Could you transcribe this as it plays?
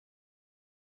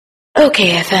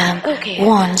okayfm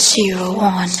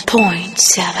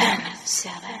 101.7.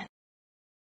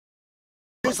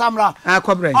 Samra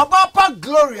Obapa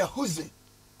Gloria Huzi,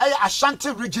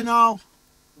 Ashanti Regional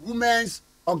Women's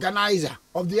Organizer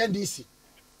of the NDC.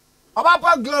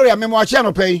 Obapa Gloria, Memo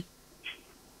Channel Pay.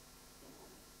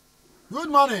 Good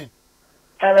morning.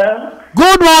 Hello.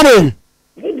 Good morning.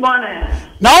 Good morning.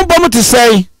 Now I'm going to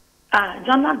say,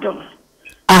 Jonathan.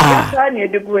 I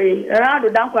need the way. Around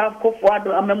the damp of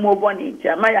Kofuado, I'm a mobile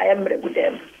nature. My I am with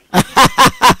them.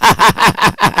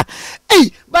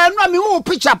 Hey, but I'm not me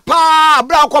picture pa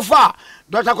bra kofa.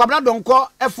 Dr. Kwabena don't call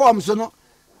a form so no.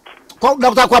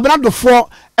 Dr. Kwabena Duffour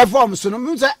a form so no.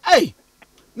 Me say, hey,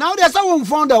 now there's someone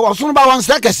found that was soon about 1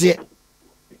 second here.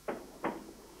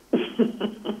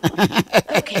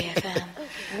 okayfm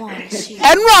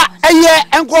 101. Enwa eye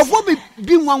enkofo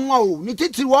bi nwanwa o ni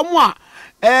titi wo mo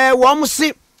a wo mo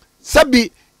se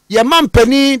sabi ye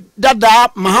mampani dada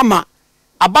mahama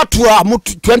abatu a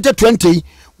 2020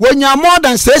 wonya more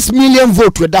than 6 million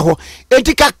vote da ho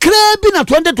etika kra bi na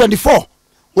 2024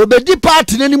 obedi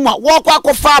party nani mu a wo kwa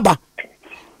kofa aba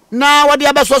na wode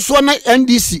abesoso na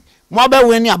NDC mo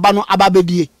abeweni aba no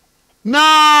ababedie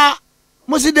na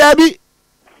musi dabi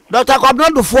Dr. Kwabena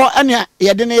Duffour ene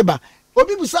ye de neba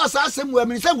obi busa asem wa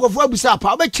mi se nkofo abusa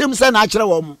pa obekirem se na akere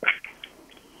wo mu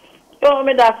Oh,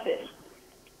 me that's it.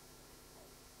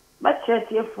 But check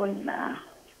your phone now.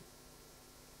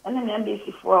 And then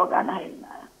NDC for organizing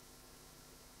now.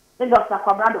 The Dr.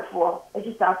 Kwabena Duffour, I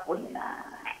just have phone now.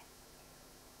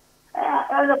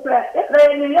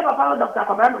 You never follow Dr.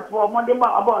 Kwabena Duffour, Monday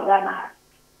about Ghana.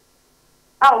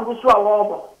 I'll go to a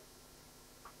war.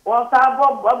 Or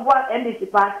what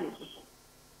NDC parties.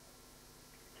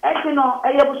 You know,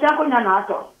 I have to say,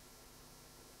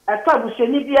 I thought we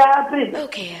should be a bridge.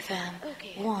 okayfm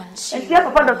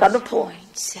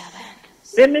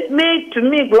 101.7. To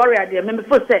me, Gloria, dear, me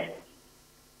before say,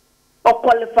 or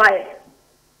qualify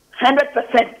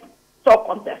 100% so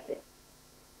contested.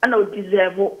 I know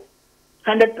deserve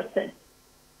 100%.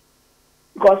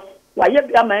 Because why you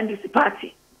be a man this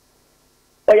party?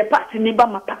 Or your party niba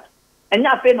mata. And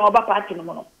you pay no other party no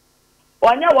more.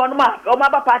 Or you one mark, or my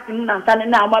party and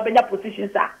standing now, my better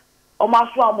positions are, or my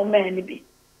swam man be.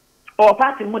 Or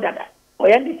party mudada, or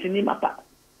NDC ni mapa.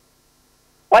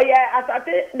 Or yeah, as I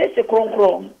say, this a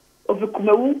chrome of the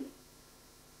Kumu.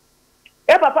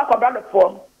 Ever Papa Brother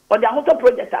form, or the Hoto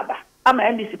project aba. I'm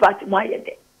an NDC party, my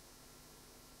day.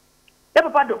 Ever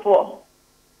Papa form,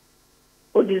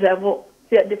 or deserve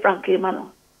a different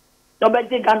man.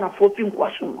 Nobody Ghana for film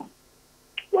question.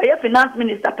 Why a finance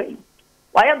minister paying?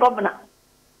 Why a governor?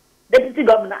 Deputy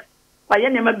governor? Why a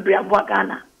name of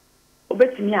Ghana?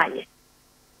 Obey me, I.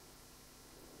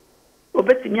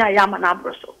 Obey me, I am an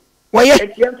abroso. Why,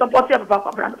 yes, support of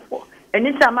Papa Brother for.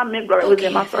 Anytime I make glory with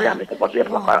them, I'm sorry, I'm supporting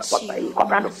Papa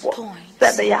Brother for.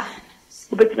 Said they are.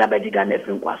 Obey me, I beg Ghana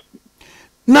film question.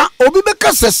 Na obi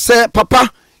beka se papa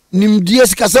nimdie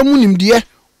sikasamu nimdie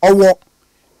owo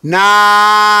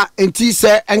na enti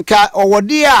se enka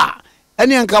owode a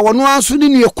ene enka wono anso ni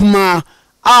nekuma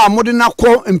a mode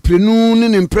nakọ emprenu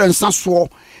ne emprensa so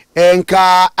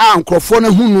enka ankrofo na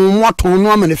hunu moton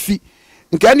no amanafi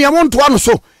nka ene monto ano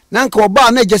so na nka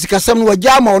oba na jesikasam no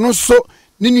wagya ma ono so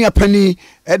ni nua pani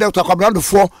Dr. Kwabena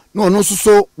Duffour no ono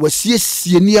so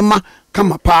wasiesie niema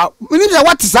kama pa mini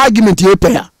what is argument ye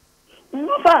pe ya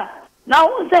Mufa, now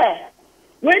who say?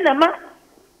 When a man,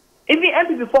 if the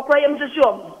MP before crying to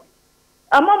show,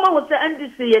 a mama would say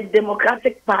NDC a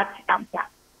Democratic Party ampa.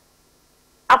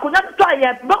 I could not try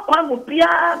yet, but one would be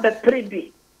the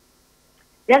privy.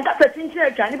 Then that's a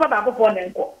sincere Chinese Papa for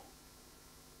Nenko.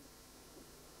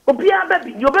 Opia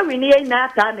baby, you're very near now,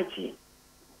 Tanachi.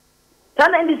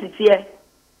 Tana NDC here.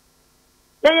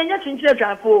 Then you're sincere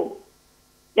trafo.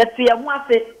 Yet see a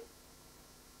waffle.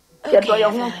 Yes, I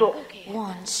am so.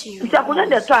 If I couldn't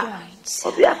the track,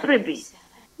 or be a privy.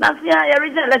 Now, see, I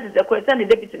originally let the question the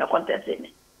deputy in a contest in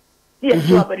it. Yes,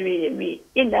 you are very me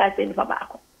in the same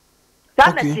tobacco.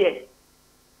 That's it.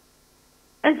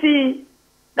 And see,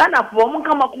 Ghana for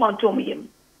come up on to me.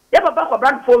 Never back a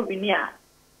brand for me near.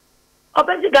 I'll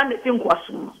bet you Ghana think was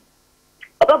soon.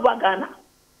 Above Ghana.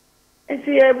 And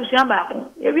see, I was young back.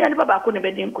 If we are never back on the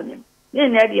bedding con him.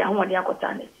 Then, Eddie, I want your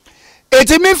cotton.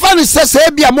 Eti me fa ni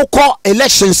sese bia mokọ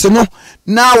elections no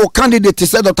na wo candidate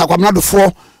said Dr. Kwabena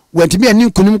Duffour wantimi ani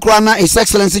nkunim kura na His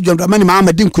Excellency John Dramani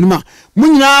Mahama di nkunim a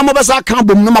munyina mo besa kan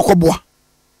bom no makoboa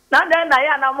na den na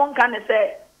ya na mon kan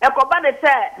say ekoba ne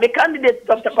say me candidate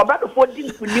Dr. Kwabena Duffour di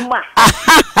nkunim a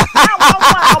na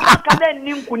wo kan den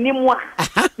ni nkunim a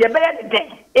ye be ye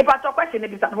den e pa to question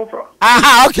be san foforo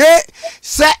okay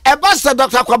say e ba say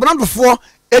Dr. Kwabena Duffour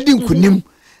edi nkunim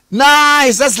na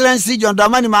His Excellency John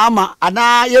Dramani Mahama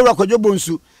ana yewra kwadwo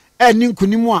bonsu eni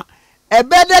nkunimu a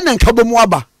ebede na nkabomu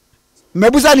aba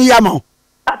mebusa ni yama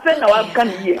afen na wa kan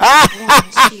ye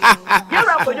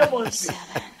yewra kwadwo bonsu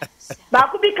ba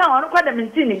ku bi kan onu kwada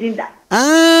menti ni dinda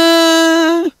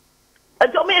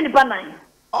eto me ni panan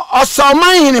o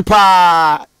man hini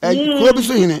pa ko bi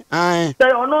so hini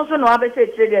so ono so no abese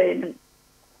trade ni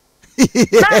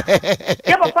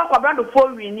ya papa kwa brando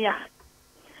for wini a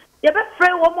ya be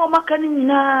frɛ wo mo maka ni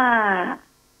nyina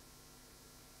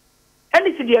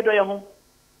ɛni si die do ye ho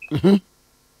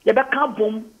ya be ka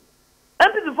bom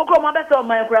ɛmpi bi fokro mo be sɛ o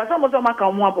man kura so mo so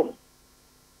maka mo abom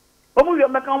o mo wi o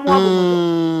maka mo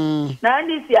abom na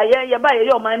ɛni si aye ya ba ye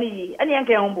o man ni yi ɛni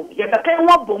enka ho bom ya be ka ho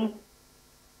abom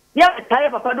ya taye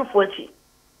papa do fo achi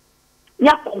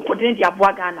ya konkodin di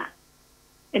aboa Ghana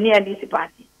ɛni NDC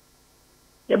party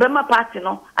ya be ma party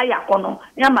no aya kono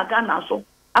ya magana so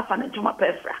afa na tuma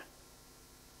pefra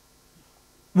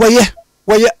Woye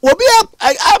obi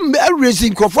am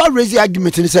raising raising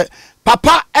argument ni say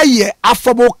papa eye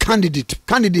affable candidate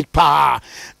pa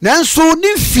nanso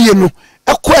ni fie no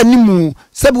ekọ animu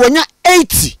se be wonya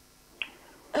 80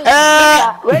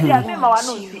 we dia me ma wa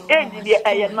no si age dia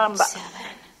eye number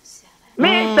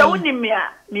me se woni me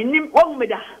a me nim wo me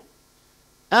da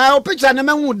o picture na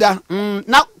mehu da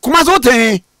na kuma so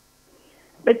ten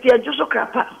beti ajuso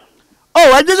krapa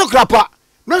oh ajuso krapa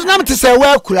no na me te say we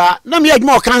akura na me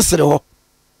adwuma o cancel ho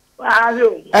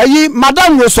ayi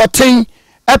madam Rosotin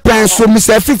e penso mi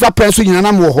se fifa penso nyina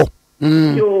na mo ho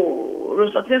yo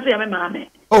Rosotin so ya me maame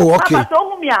oh okay papa so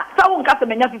hu mi a sa won ka se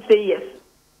menya 50 years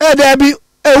there bi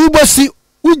ubosi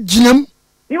ujinam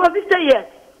he was 50 years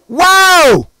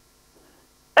wow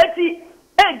eti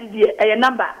age die e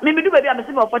number me do baby am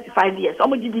se 45 years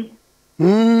omo gidi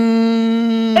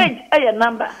age e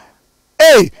number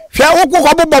hwe wo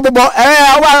ko bobo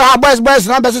boys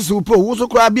na bese super wo so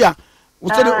kura bia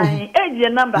age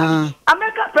number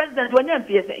American president when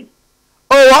you say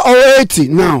oh 80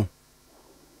 now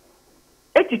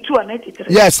 82 and 83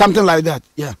 yes something like that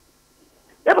yeah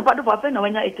papa do for na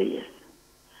when you 80 years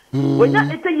when you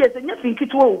 80 years you think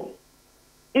it wo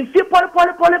in fi pole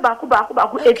baku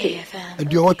 80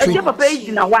 e what papa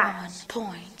age na wa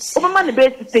o mama ne be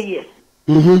 60 years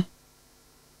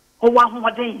o wa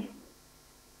hoden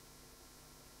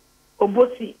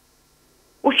obosi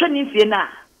o hwe ni fie na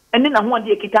ene na ho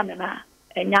de ekita me na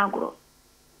enya agro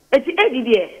eti edi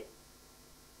de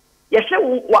ye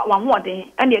hwe wa ho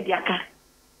den ene e de aka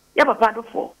ya papa do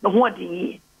fo no ho den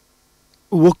yi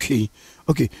okay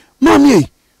mommy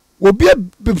obi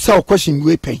be say question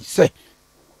we pen say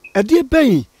e de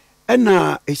ben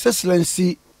na His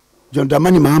Excellency John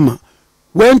Dramani Mahama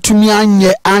went to me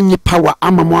anye power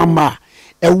amamo ama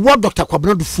e wo Dr.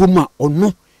 Kwabena Duffour ma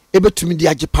ono ebetumi di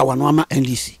age power no ama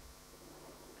NDC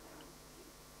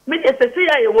me ese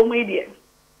ya ye wo mu ide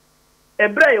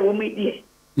ebra ye wo mu ide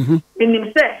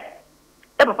minim se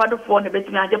e papa do fo ne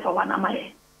betumi age power na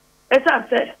amaye esa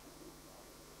se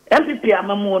MPP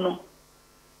amamu no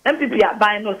MPP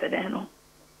aban no se den no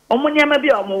omo nyama bi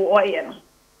omo oye no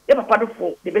e papa do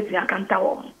fo de betumi akanta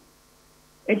wo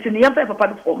enti ne yampa papa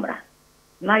do fo mra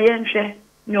na ye nhwe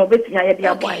ne obetumi aye de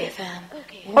aboaye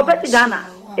obeti Ghana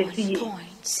esi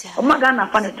o magana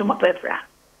fa ne tuma pefra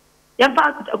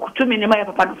yampa kutumi ne ma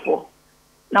papa do fo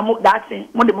na mo date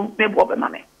mo de mo mebo be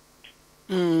mame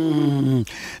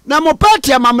na mo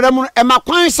party amamra mu e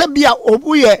makwan se bia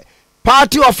obu ye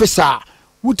party officer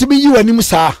wutimi yi wani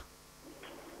musa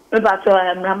e ba so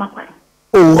amra makwan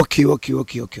oh okay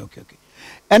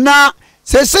ena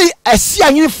say asi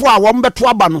anyenfo a wo mbeto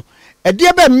aba no e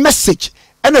de be message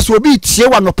ena so obi tie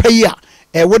wa no payi a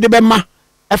e wo de be ma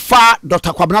e fa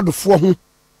Dr. Kwabena Duffour ho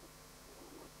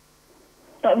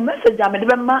message am de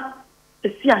be ma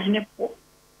asi anyenfo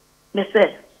ne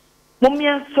say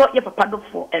momien so ye papa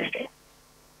Duffour ehwe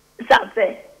sa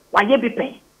say wa ye bi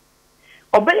pen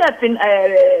obeya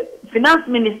finance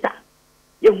minister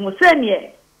ye hu say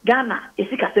ne Ghana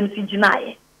esikasem si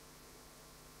ginaye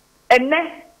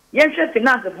enne yenhwe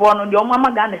finance for no de o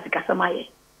mama Ghana esikasem aye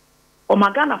o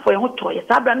magana for ye ho toye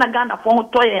sabra na Ghana for ho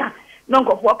toye ya no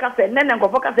nkofo ka se nene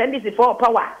nkofo ka se NDC for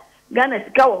power Ghana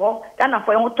sika wo ho Ghana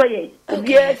for ye ho toye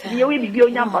obi ye we bibi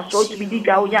onyamba so to bi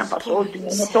diga onyamba so to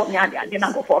mo to nya ade na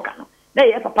nkofo ka no na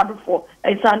ye papa do for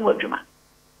ensan no adwuma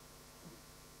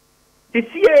the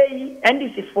CAE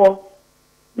NDC for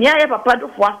nya ye papa do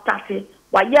for start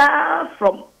waya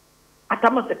from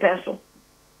atamo se penso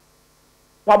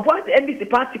wabwa NDC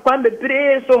party kwa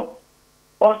bebre so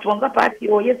o swanga party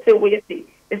o yese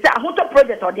ese ahoto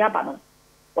project o de aba no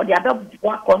o de aba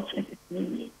bua constituency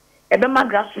ni ebe ma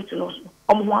grassroots no so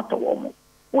omo ho ato wo mo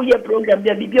who ye program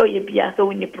there be ye bia so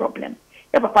we need problem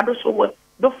e papa do so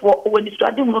Duffour when you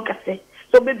start doing kase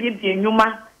so baby be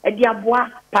nyuma e di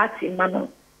aboa party ma no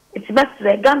it's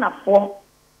best Ghana for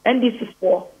NDC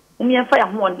for umi en fa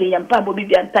ya ho onde ye mpa bo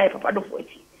bibia ntai papa Duffour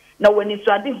eti na when you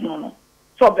start doing no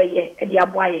so be ye e di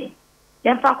aboa ye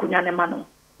ye mfa akunya ne ma no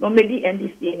no medi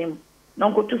NDC nim no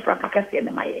nko tu franka kase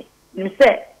ne ma ye nim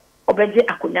se obeje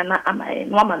akunya na ama ye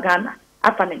no ama Ghana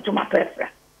afa ne ntuma prefra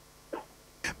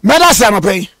medasa ma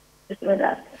pay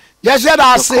yes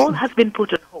that's the call has been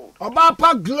put on hold.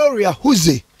 Obapa Gloria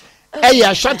Huze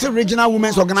Eya Shanti Regional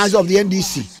Women's Organizer of the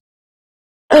NDC.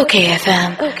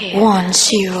 OKFM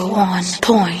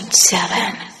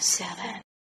 101.7.